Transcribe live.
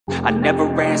I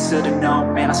never answer to no,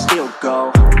 man, I still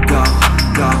go. Go, go,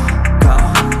 go,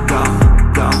 go,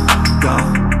 go, go,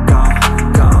 go,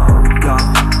 go,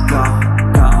 go,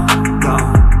 go, go,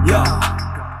 yo.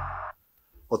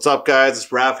 What's up, guys?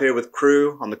 It's Rav here with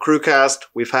Cru on the Cru Cast.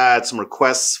 We've had some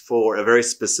requests for a very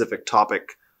specific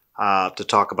topic to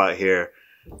talk about here.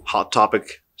 Hot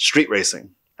topic, street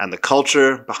racing and the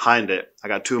culture behind it. I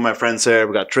got two of my friends here.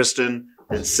 We got Tristan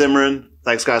and Simran.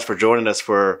 Thanks, guys, for joining us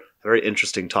for a very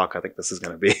interesting talk. I think this is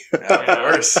going to be. Yeah,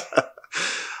 of course.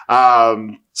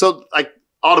 So, like,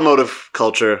 automotive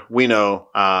culture, we know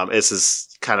this is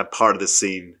kind of part of the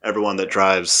scene. Everyone that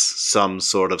drives some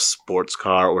sort of sports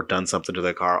car or done something to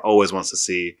their car always wants to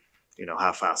see, you know,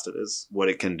 how fast it is, what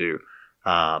it can do.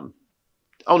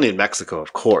 Only in Mexico,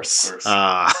 of course.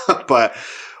 But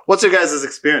what's your guys'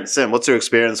 experience? Sim, what's your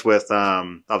experience with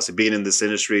obviously being in this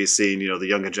industry, seeing, you know, the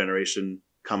younger generation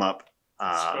come up?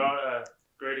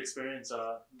 Great experience.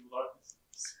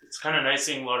 It's kind of nice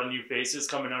seeing a lot of new faces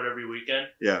coming out every weekend.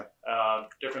 Yeah.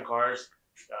 Different cars,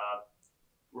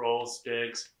 rolls,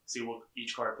 digs, see what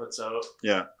each car puts out.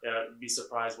 Yeah. Be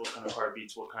surprised what kind of car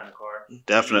beats what kind of car.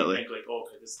 Definitely. You think like, oh,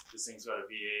 okay, this thing's got a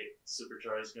V8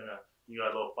 supercharged, you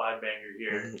got a little 5-banger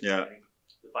here. Yeah.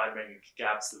 The 5-banger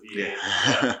gaps the V8.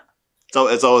 Yeah. So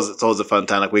it's always a fun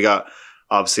time. Like, we got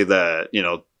obviously the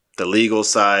legal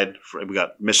side. We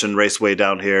got Mission Raceway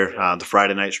down here. Yeah. The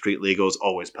Friday night street legal is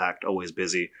always packed, always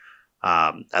busy.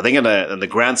 I think in the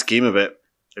grand scheme of it,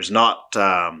 there's not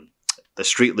the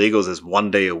street legals is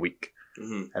 1 day a week.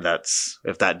 Mm-hmm. And that's,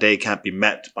 if that day can't be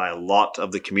met by a lot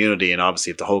of the community, and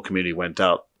obviously if the whole community went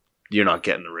out, you're not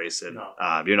getting a race in.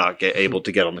 No. You're not able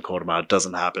to get on the quarter mile. It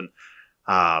doesn't happen.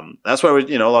 That's why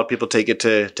a lot of people take it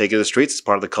to the streets. It's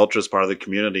part of the culture. It's part of the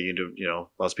community.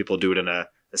 Lots of people do it in a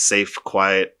safe,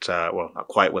 quiet. Well, not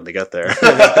quiet when they get there,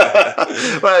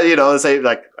 but let's say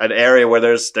like an area where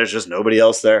there's just nobody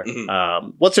else there. Mm-hmm.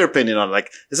 What's your opinion on it?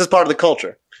 Like, is this part of the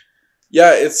culture?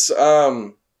 Yeah, it's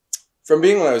from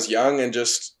being when I was young and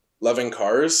just loving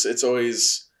cars. It's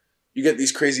always, you get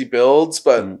these crazy builds,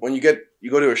 but when you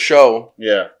go to a show,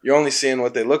 Yeah, you're only seeing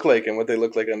what they look like and what they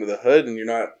look like under the hood, and you're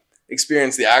not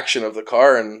experiencing the action of the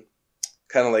car and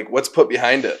kind of like what's put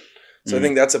behind it. So I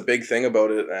think that's a big thing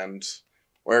about it, and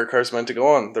where a car's meant to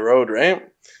go on the road, right?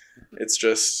 It's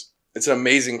an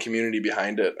amazing community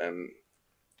behind it, and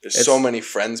there's so many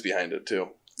friends behind it too.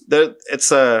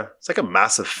 It's like a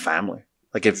massive family.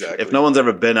 Like, if no one's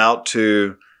ever been out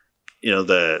to,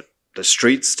 the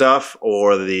street stuff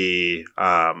or the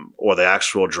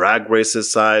actual drag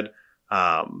races side,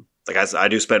 like I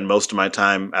do spend most of my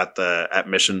time at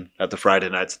Mission at the Friday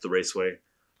nights at the raceway.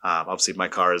 Obviously my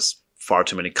car is far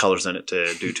too many colors in it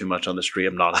to do too much on the street.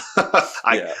 I'm not,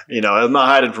 I'm not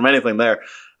hiding from anything there.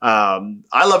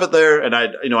 I love it there, and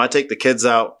I take the kids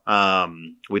out.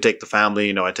 We take the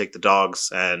family. I take the dogs,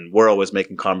 and we're always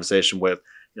making conversation with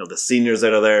the seniors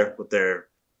that are there with their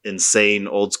insane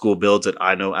old school builds that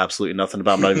I know absolutely nothing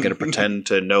about. I'm not even going to pretend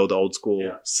to know the old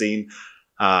school scene.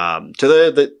 To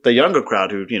the younger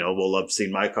crowd who will love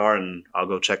seeing my car, and I'll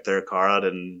go check their car out,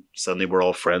 and suddenly we're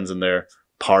all friends, and they're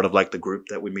part of like the group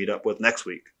that we meet up with next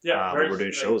week. Yeah, we're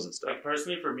doing shows and stuff. Like,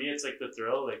 personally, for me, it's like the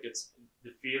thrill. Like, it's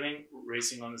the feeling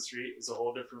racing on the street is a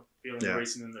whole different feeling than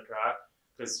racing in the track,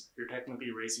 because you're technically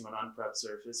racing on unprepped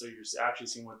surface, so you're actually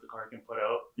seeing what the car can put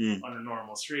out on a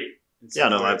normal street. And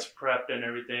so it's prepped and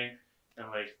everything, and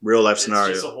like real life scenario.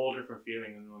 It's just a whole different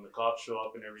feeling, and when the cops show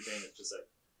up and everything, it's just like.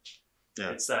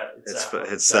 Yeah, it's that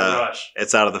rush.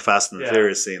 It's out of the Fast and the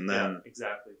Furious scene then. Yeah,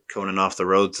 exactly. Coning off the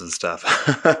roads and stuff.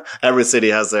 Every city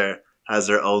has their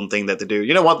own thing that they do.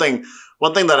 One thing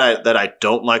that I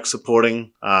don't like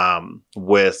supporting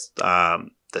with the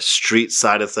street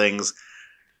side of things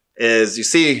is you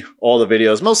see all the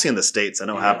videos, mostly in the States. I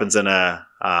know it happens in out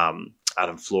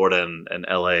in Florida and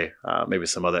LA, maybe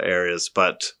some other areas,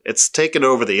 but it's taken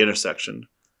over the intersection.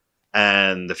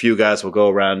 And the few guys will go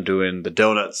around doing the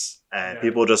donuts, and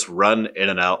people just run in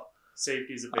and out.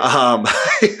 Safety's a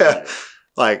big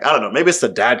Like, I don't know, maybe it's the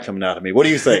dad coming out of me. What do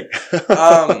you think?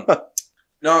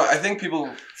 No, I think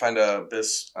people find a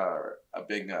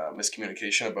big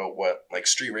miscommunication about what like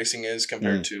street racing is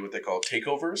compared to what they call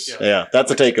takeovers. Yeah, that's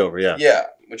a takeover. Yeah. Yeah,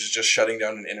 which is just shutting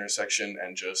down an intersection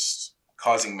and just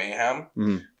causing mayhem.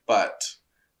 But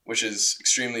which is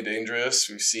extremely dangerous.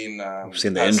 We've seen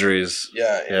the injuries.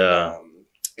 Yeah.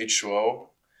 H2O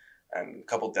and a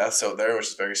couple deaths out there, which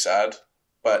is very sad.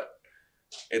 But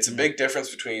it's a big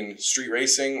difference between street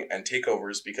racing and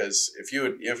takeovers, because if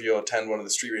you attend one of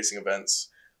the street racing events,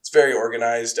 it's very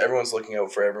organized. Everyone's looking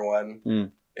out for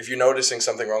everyone. If you're noticing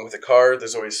something wrong with the car,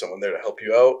 there's always someone there to help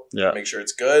you out, make sure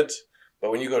it's good. But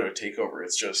when you go to a takeover,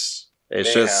 it's just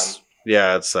It's mayhem. just,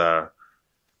 yeah, it's, I've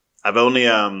only,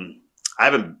 I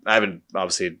haven't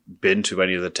obviously been to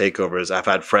any of the takeovers. I've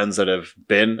had friends that have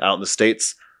been out in the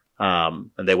States, and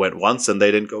they went once and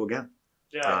they didn't go again.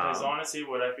 Yeah, because honestly,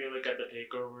 what I feel like at the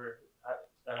takeover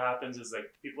that happens is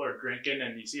like people are drinking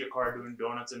and you see a car doing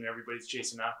donuts and everybody's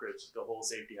chasing after it. It's the whole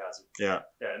safety hazard. Yeah.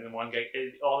 Yeah, and then one guy,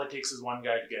 all it takes is one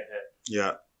guy to get hit.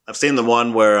 Yeah. I've seen the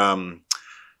one where, I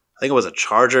think it was a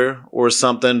Charger or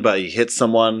something, but he hit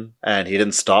someone and he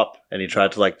didn't stop and he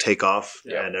tried to like take off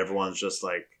and everyone's just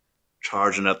like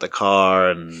charging at the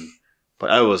car but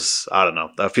I don't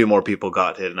know, a few more people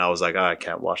got hit and I was like, I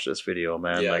can't watch this video,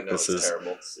 man. Yeah, like no, this is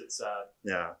terrible. It's sad.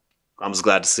 Yeah. I'm just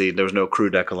glad to see there was no crew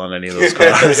decal on any of those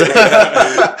cars.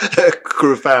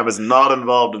 Crew fam is not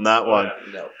involved in that one.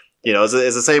 Yeah, no. You know, it's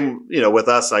the same, you know, with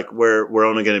us, like we're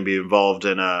only going to be involved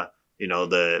in, you know,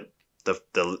 the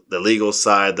legal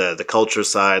side, the culture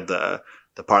side, the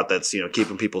part that's, you know,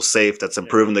 keeping people safe, that's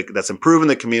improving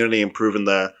the community, improving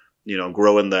the, you know,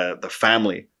 growing the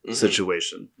family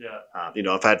situation. Yeah. You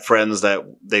know, I've had friends that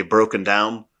they've broken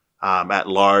down at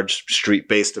large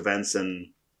street-based events, and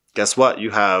guess what?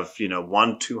 You have, you know,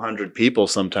 100-200 people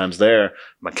sometimes there,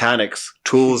 mechanics,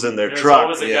 tools in their There's truck.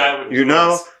 always a guy with You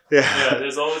know? tools. Yeah. Yeah,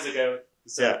 there's always a guy with a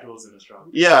set of tools in his trunk.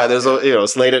 Yeah, there's a, you know,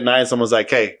 it's late at night. Someone's like,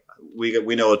 "Hey,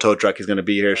 we know a tow truck is going to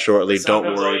be here shortly. Don't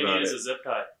Sometimes worry all you about need it." is a zip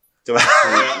tie.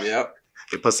 Yep.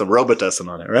 You put some Robitussin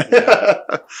on it, right? Yeah.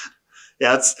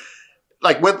 Yeah, it's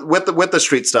like with the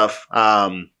street stuff.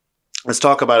 Let's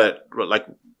talk about it. Like,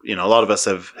 you know, a lot of us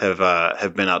have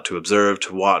been out to observe,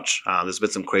 to watch. There's been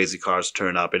some crazy cars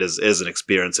turn up. It is an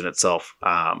experience in itself.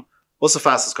 What's the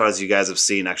fastest cars you guys have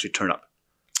seen actually turn up?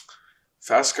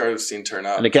 Fast cars I've seen turn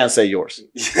up. And I can't say yours.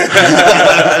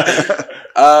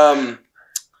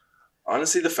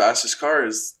 Honestly, the fastest car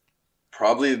is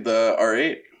probably the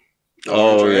R8.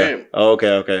 Oh, R8. yeah. Oh,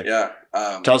 okay. Yeah.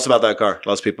 Tell us about that car.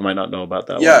 Lots of people might not know about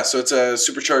that Yeah, one. so it's a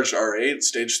supercharged R8,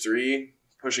 stage 3,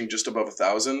 pushing just above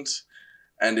 1,000.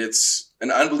 And it's an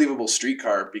unbelievable street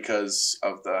car because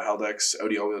of the Haldex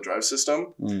Audi all-wheel drive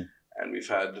system. Mm. And we've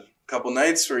had a couple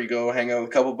nights where you go hang out with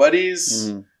a couple buddies,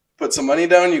 Mm. put some money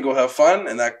down, you go have fun,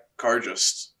 and that car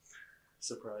just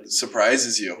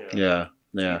Surprise you. Yeah.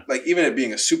 Like, even it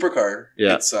being a supercar,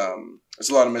 it's there's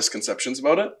a lot of misconceptions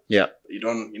about it. Yeah.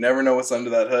 You never know what's under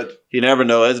that hood. You never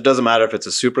know. It doesn't matter if it's a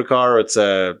supercar or it's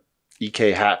a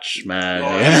EK hatch, man.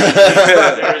 Oh,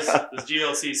 yeah. There's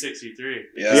GLC 63.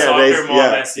 Yeah. Soccer mom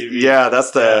SUV. Yeah,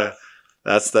 that's the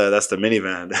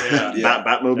minivan. Yeah.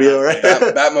 Batmobile, right?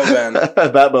 Batmovan.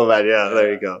 Batmovan, yeah,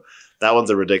 there you go. That one's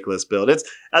a ridiculous build.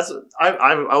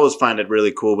 I always find it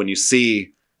really cool when you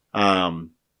see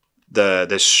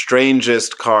the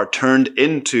strangest car turned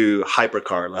into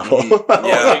hypercar level.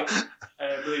 Yeah.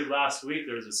 I believe last week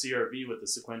there was a CRV with a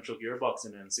sequential gearbox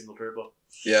in it and single turbo.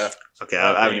 Yeah. Okay,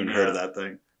 I haven't even heard of that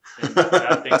thing. And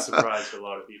that thing surprised a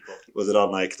lot of people. Was it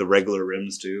on like the regular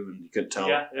rims too, and you couldn't tell?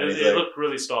 Yeah, it looked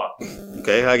really stock.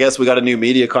 Okay, I guess we got a new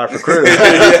media car for Cru.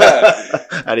 Yeah.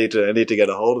 I need to get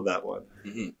a hold of that one.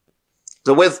 Mm-hmm.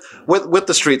 So with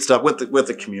the street stuff, with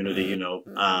the community, you know,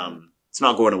 it's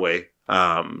not going away.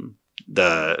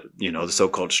 The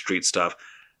so-called street stuff.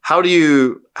 How do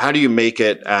you make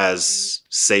it as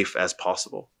safe as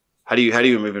possible? How do you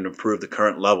even improve the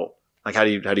current level? Like how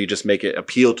do you just make it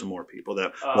appeal to more people,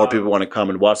 that more people want to come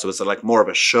and watch? So it's like more of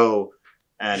a show.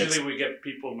 And usually we get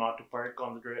people not to park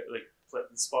on the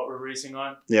spot we're racing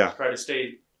on. Yeah. Try to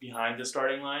stay behind the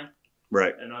starting line.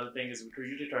 Right. Another thing is we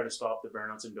usually try to stop the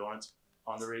burnouts and donuts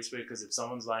on the raceway, because if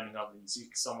someone's lining up and you see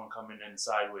someone coming in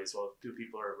sideways while two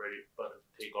people are ready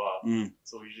to take off,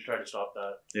 so we usually try to stop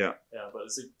that. Yeah. Yeah, but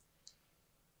there's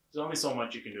only so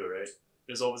much you can do, right?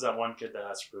 There's always that one kid that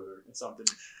has to prove something.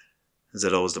 Is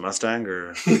it always the Mustang or?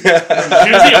 Usually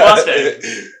a Mustang.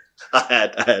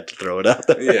 I had to throw it out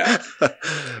there. Yeah.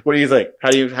 What do you think?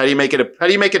 How do you make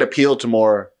it appeal to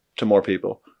more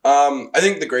people? I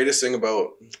think the greatest thing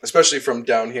about, especially from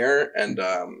down here and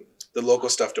the local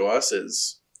stuff to us,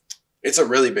 is it's a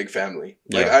really big family.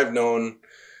 Like I've known,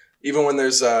 even when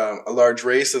there's a large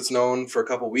race that's known for a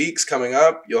couple weeks coming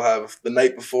up, you'll have the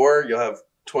night before, you'll have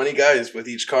 20 guys with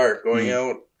each car going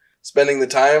out, spending the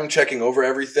time checking over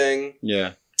everything.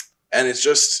 Yeah. And it's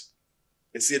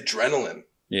the adrenaline.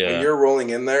 Yeah. When you're rolling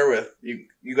in there with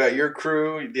you got your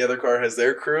crew, the other car has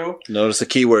their crew. Notice the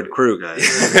keyword crew, guys.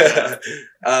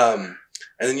 And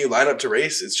then you line up to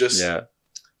race. It's just,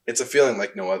 it's a feeling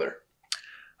like no other.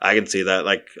 I can see that.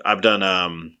 Like I've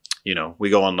done, we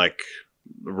go on like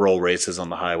roll races on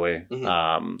the highway,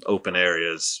 open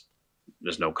areas.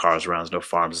 There's no cars around. There's no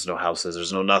farms. There's no houses.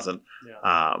 There's no nothing.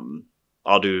 Yeah.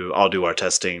 I'll do our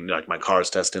testing, like my car's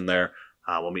testing there.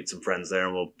 We'll meet some friends there,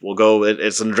 and we'll go.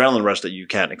 It's an adrenaline rush that you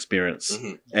can't experience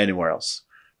anywhere else.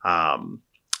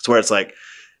 It's where it's like,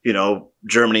 you know,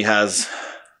 Germany has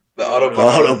the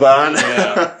Autobahn.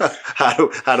 Yeah.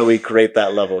 how do we create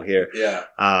that level here? Yeah.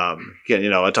 Again, you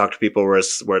know, I talk to people where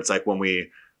it's like when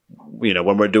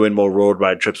we're doing more road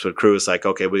ride trips with Cru, it's like,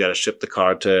 okay, we got to ship the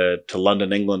car to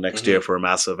London, England next year for a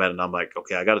massive event. And I'm like,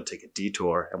 okay, I got to take a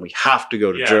detour, and we have to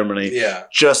go to Germany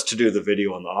just to do the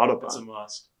video on the Autobahn. That's a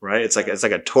must. Right? It's like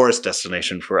a tourist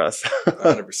destination for us.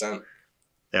 100%.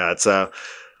 Yeah. It's,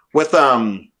 with,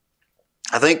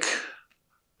 I think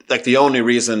like the only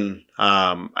reason,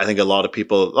 I think a lot of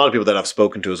people that I've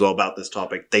spoken to as well about this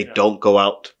topic, they don't go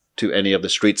out to any of the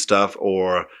street stuff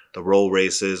or the roll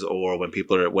races, or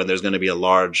when there's going to be a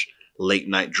large late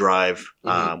night drive,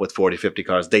 with 40, 50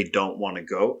 cars, they don't want to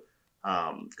go,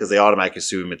 because they automatically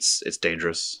assume it's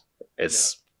dangerous.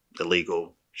 It's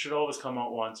illegal. Should always come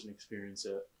out once and experience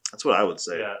it. That's what I would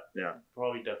say. Yeah.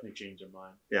 Probably definitely change their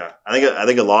mind. Yeah. I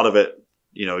think a lot of it,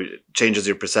 you know, changes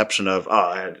your perception of,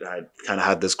 I kind of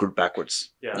had this group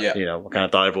backwards. Yeah. You know, I kind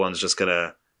of thought everyone's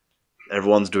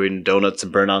doing donuts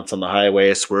and burnouts on the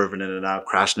highway, swerving in and out,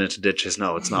 crashing into ditches.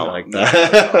 No, it's not like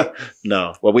that.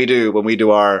 No. When we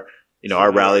do our, you know,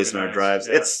 our rallies and our drives,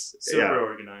 it's super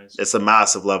organized. It's a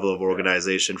massive level of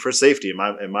organization for safety in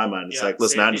my mind. It's like,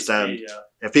 listen, I understand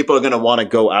if people are going to want to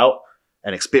go out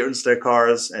and experience their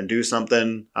cars and do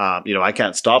something, you know, I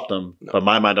can't stop them. No. But in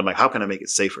my mind, I'm like, how can I make it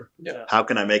safer? Yeah. How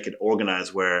can I make it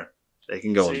organized where they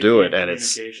can go and do it and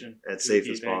it's safe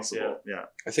as possible? Yeah.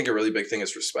 I think a really big thing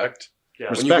is respect.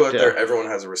 Yeah. When you go out there, everyone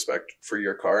has a respect for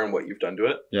your car and what you've done to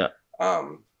it. Yeah.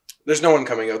 There's no one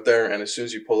coming out there, and as soon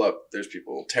as you pull up, there's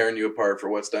people tearing you apart for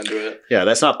what's done to it. Yeah,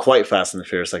 that's not quite Fast and the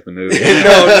Furious like the movie.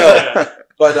 No.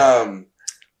 But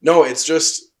no, it's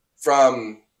just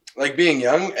from like being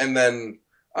young and then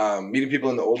meeting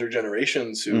people in the older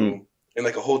generations who in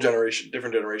like a whole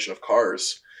different generation of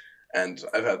cars, and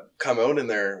I've had come out in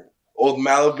their old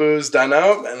Malibus done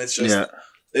out, and it's just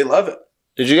they love it.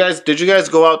 Did you guys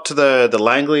go out to the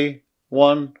Langley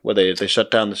one where they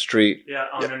shut down the street? Yeah,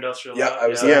 on Industrial. Yeah, I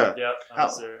was there. Yeah, I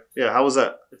was there. Yeah, how was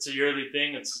that? It's a yearly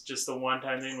thing. It's just a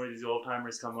one-time thing where these old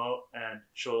timers come out and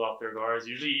show off their cars.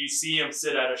 Usually, you see them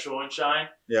sit at a show and shine.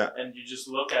 Yeah. And you just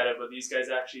look at it, but these guys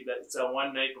actually, it's that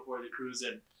one night before the cruise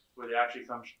in where they actually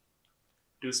come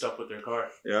do stuff with their car.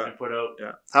 Yeah. And put out.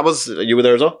 Yeah. How was you were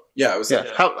there as well? Yeah, I was there.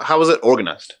 Yeah. How was it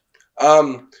organized?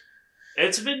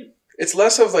 It's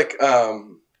less of like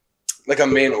a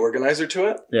main organizer to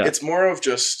it. Yeah. It's more of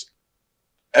just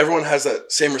everyone has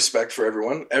that same respect for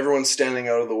everyone. Everyone's standing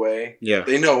out of the way. Yeah.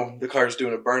 They know the car's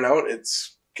doing a burnout.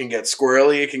 Can get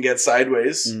squirrely. It can get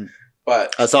sideways.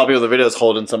 But I saw people in the videos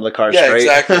holding some of the cars straight.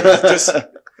 Yeah, exactly.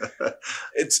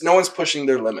 It's no one's pushing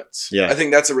their limits. Yeah. I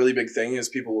think that's a really big thing is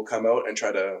people will come out and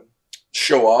try to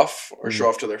show off or show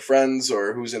off to their friends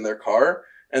or who's in their car.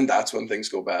 And that's when things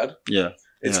go bad. Yeah.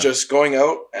 It's just going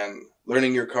out and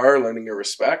learning your car, learning your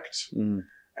respect,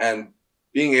 and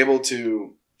being able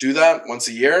to do that once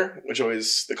a year, which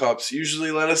always the cops usually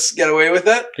let us get away with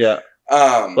it. Yeah.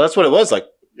 Well, that's what it was like.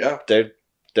 Yeah. I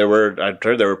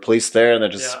heard there were police there, and they're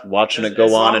just watching it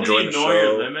go on, enjoying the show. As long as you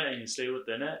know your limit and you stay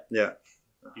within it. Yeah.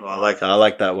 Well, I like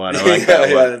that one. I like that one.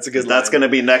 Yeah, that's a good. That's going to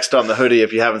be next on the hoodie.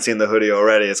 If you haven't seen the hoodie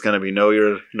already, it's going to be know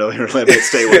your limit,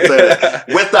 stay within it.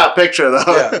 With that picture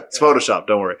though, it's Photoshop.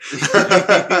 Don't worry.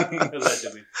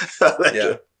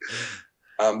 Yeah.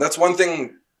 That's one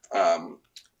thing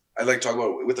I'd like to talk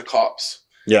about with the cops.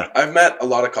 Yeah. I've met a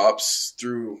lot of cops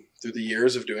through the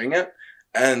years of doing it,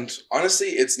 and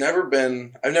honestly, I've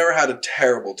never had a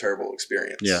terrible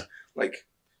experience. Yeah. Like.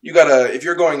 You gotta, if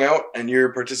you're going out and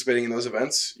you're participating in those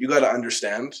events, you gotta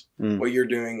understand what you're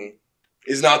doing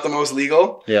is not the most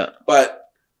legal. Yeah. But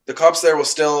the cops there will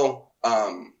still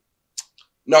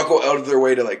not go out of their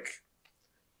way to like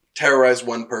terrorize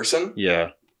one person.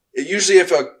 Yeah. Usually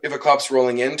if a cop's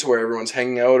rolling in to where everyone's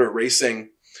hanging out or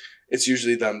racing, it's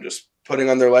usually them just putting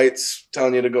on their lights,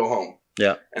 telling you to go home.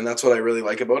 Yeah. And that's what I really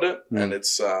like about it. And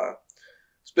it's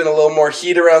been a little more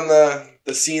heat around the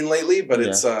scene lately, but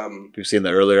it's you've seen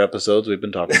the earlier episodes, we've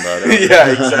been talking about it.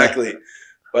 Yeah, exactly.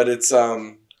 But it's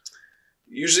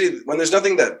usually when there's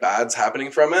nothing that bad's happening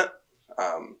from it,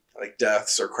 like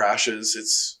deaths or crashes,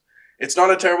 it's not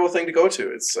a terrible thing to go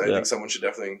to. I think someone should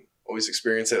definitely always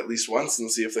experience it at least once and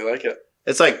see if they like it.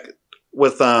 It's like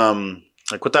with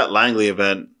that Langley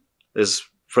event is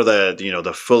for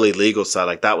the fully legal side,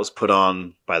 like that was put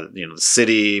on by the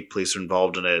city, police are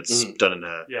involved in it. It's done in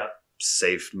a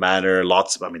safe manner.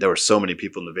 There were so many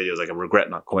people in the videos. Like I regret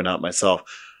not going out myself,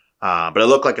 but it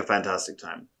looked like a fantastic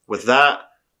time. With that,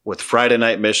 with Friday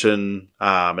Night Mission,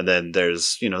 and then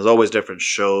there's there's always different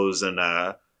shows and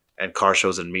car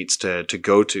shows and meets to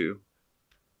go to.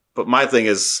 But my thing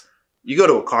is, you go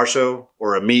to a car show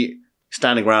or a meet,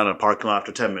 standing around in a parking lot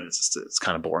after 10 minutes, it's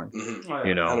kind of boring. Mm-hmm. Oh,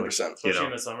 yeah. 100%. Especially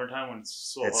in the summertime when it's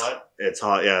so hot. It's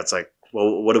hot. Yeah, it's like,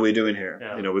 well, what are we doing here?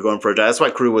 Yeah. We're going for a drive. That's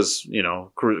why Cru was,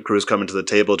 Cru's coming to the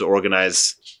table to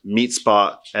organize meet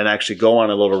spot and actually go on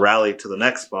a little rally to the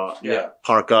next spot. Yeah.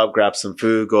 Park up, grab some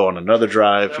food, go on another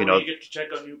drive. That way you get to check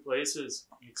out new places,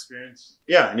 experience.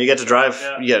 Yeah, and you get to drive.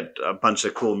 Yeah. You get a bunch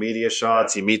of cool media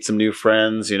shots. You meet some new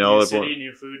friends. New city,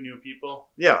 new food, new people.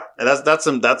 Yeah,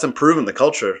 and that's improving the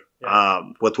culture. Yeah.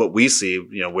 With what we see,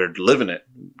 we're living it.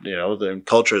 The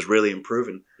culture is really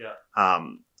improving. Yeah.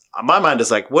 My mind is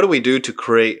like, what do we do to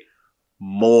create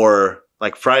more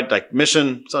like Friday, like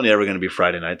Mission? It's only ever going to be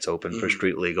Friday nights open for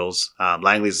street legals.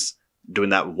 Langley's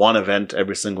doing that one event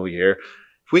every single year.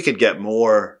 If we could get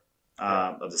more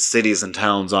of the cities and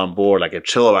towns on board, like if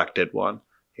Chilliwack did one,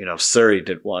 Surrey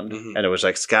did one, and it was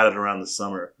like scattered around the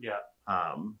summer. Yeah.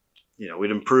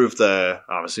 We'd improve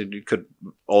obviously you could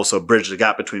also bridge the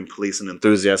gap between police and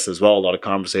enthusiasts as well. A lot of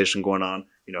conversation going on.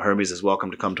 Hermes is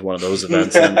welcome to come to one of those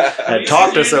events and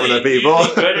talk to some of the people.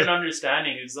 Good and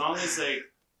understanding. As long as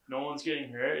no one's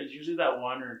getting hurt, it's usually that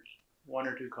one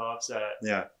or two cops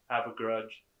that have a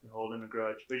grudge, holding a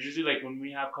grudge. But it's usually when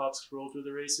we have cops roll through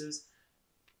the races,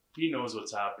 he knows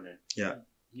what's happening. Yeah.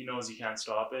 He knows he can't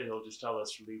stop it. He'll just tell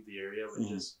us to leave the area,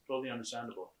 which is totally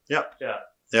understandable. Yeah. Yeah.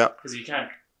 Yeah. Because he can't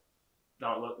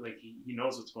not look like he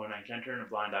knows what's going on. He can't turn a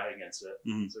blind eye against it.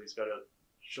 So he's got to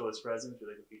show his presence. Be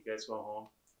like, if you guys go home,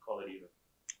 call it even.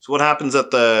 So what happens at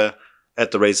the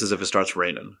races if it starts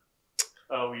raining?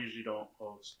 We usually don't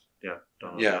host.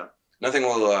 Yeah. Nothing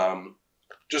will,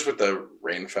 just with the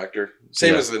rain factor,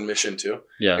 same as the Mission too.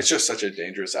 Yeah. It's just such a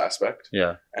dangerous aspect.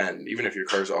 Yeah. And even if your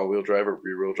car's all-wheel drive or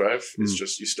rear-wheel drive, it's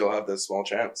just, you still have that small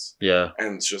chance. Yeah.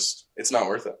 And it's not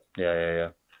worth it. Yeah.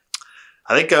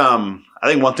 I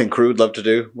think one thing Cru would love to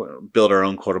do, build our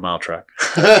own quarter-mile track.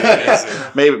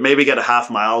 maybe get a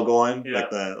half-mile going,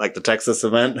 like the Texas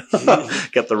event.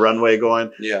 Get the runway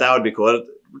going. Yeah. That would be cool.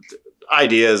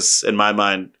 Ideas in my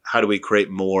mind, how do we create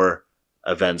more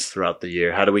events throughout the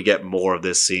year? How do we get more of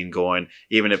this scene going?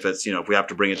 Even if it's, if we have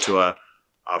to bring it to a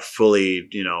fully,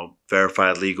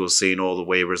 verified legal scene, all the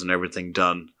waivers and everything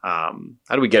done. How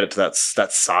do we get it to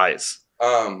that size?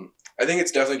 I think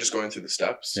it's definitely just going through the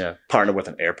steps. Yeah. Partner with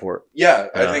an airport. Yeah.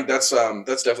 I think that's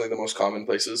definitely the most common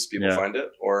places people find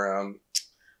it, or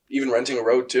even renting a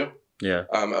road too. Yeah.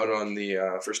 Out on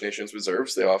the First Nations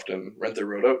reserves, they often rent their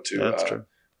road out to that's true.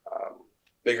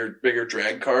 Bigger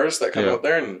drag cars that come out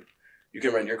there, and you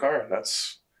can rent your car.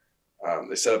 That's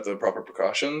they set up the proper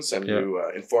precautions, and you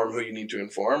inform who you need to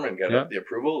inform and get the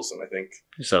approvals. And I think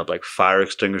you set up like fire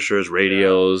extinguishers,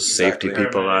 radios, safety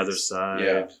people on either side.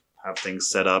 Yeah. Have things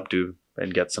set up,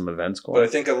 and get some events going. But I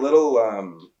think a little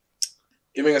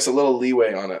giving us a little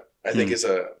leeway on it, I think is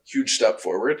a huge step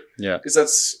forward. Yeah,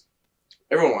 because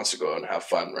everyone wants to go out and have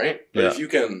fun, right? But if you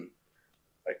can,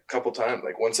 a couple times,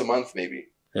 once a month, maybe.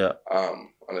 Yeah.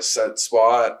 On a set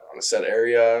spot, on a set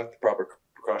area, the proper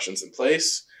precautions in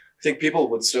place. I think people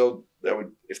would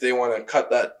if they want to cut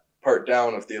that part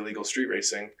down of the illegal street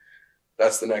racing,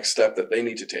 that's the next step that they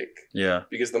need to take. Yeah.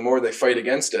 Because the more they fight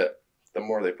against it, the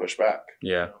more they push back.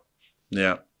 Yeah.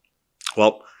 Yeah.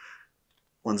 Well,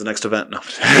 when's the next event? No.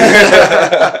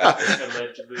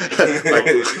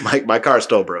 my car's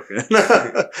still broken.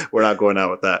 We're not going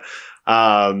out with that.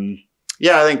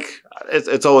 I think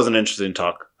it's always an interesting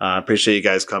talk. I appreciate you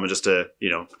guys coming just to,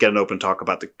 get an open talk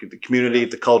about the community,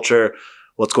 the culture,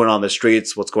 what's going on in the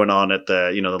streets, what's going on at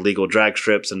the, the legal drag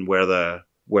strips, and where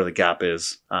the gap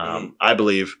is. I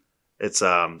believe it's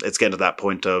getting to that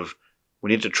point of we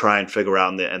need to try and figure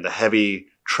out in the heavy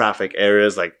traffic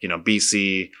areas like,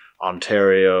 BC,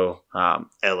 Ontario,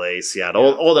 LA,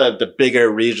 Seattle, all the bigger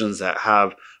regions that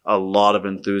have a lot of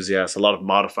enthusiasts, a lot of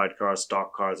modified cars,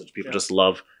 stock cars that people just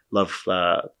love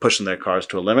pushing their cars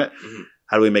to a limit.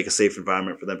 How do we make a safe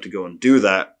environment for them to go and do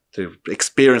that, to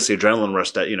experience the adrenaline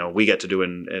rush that we get to do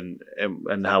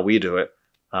and how we do it?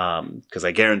 Because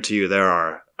I guarantee you there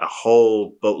are a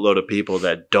whole boatload of people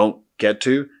that don't get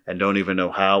to and don't even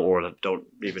know how, or don't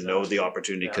even know the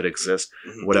opportunity could exist.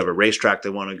 Whatever racetrack they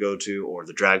want to go to, or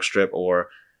the drag strip, or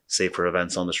safer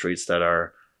events on the streets that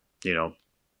are,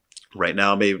 right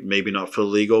now maybe not full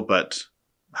legal, but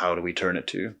how do we turn it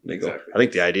to legal? Exactly. I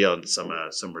think the idea on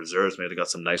some reserves, maybe they got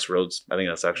some nice roads. I think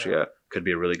that's actually could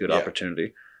be a really good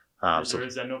opportunity. I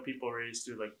know people race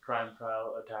through crime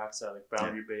trial attacks at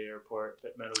Boundary Bay Airport,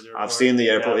 Pitt Meadows Airport. I've seen the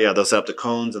airport. Yeah, they'll set up the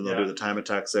cones and they'll do the time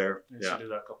attacks there. They used to do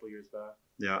that a couple years back.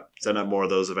 Yeah, send out more of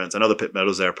those events. I know the Pit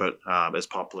Meadows Airport is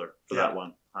popular for Yeah. that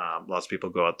one. Lots of people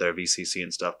go out there, VCC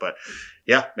and stuff. But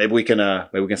yeah, maybe we can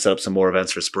set up some more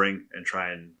events for spring and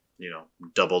try and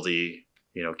double the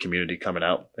community coming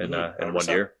out in 1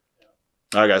 year.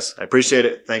 All right, guys, I appreciate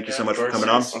it. Thank you so much for coming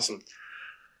on. Awesome.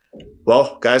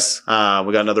 Well, guys, we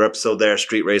got another episode there,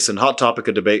 street racing, hot topic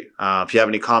of debate. If you have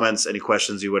any comments, any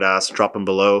questions you would ask, drop them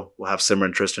below. We'll have Simran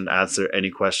and Tristan answer any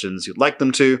questions you'd like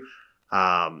them to.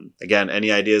 Again,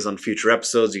 any ideas on future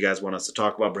episodes you guys want us to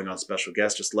talk about, bring on special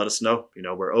guests, just let us know.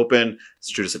 We're open.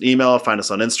 Shoot us an email, find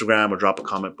us on Instagram, or drop a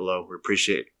comment below. We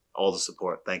appreciate all the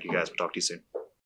support. Thank you, guys. We'll talk to you soon.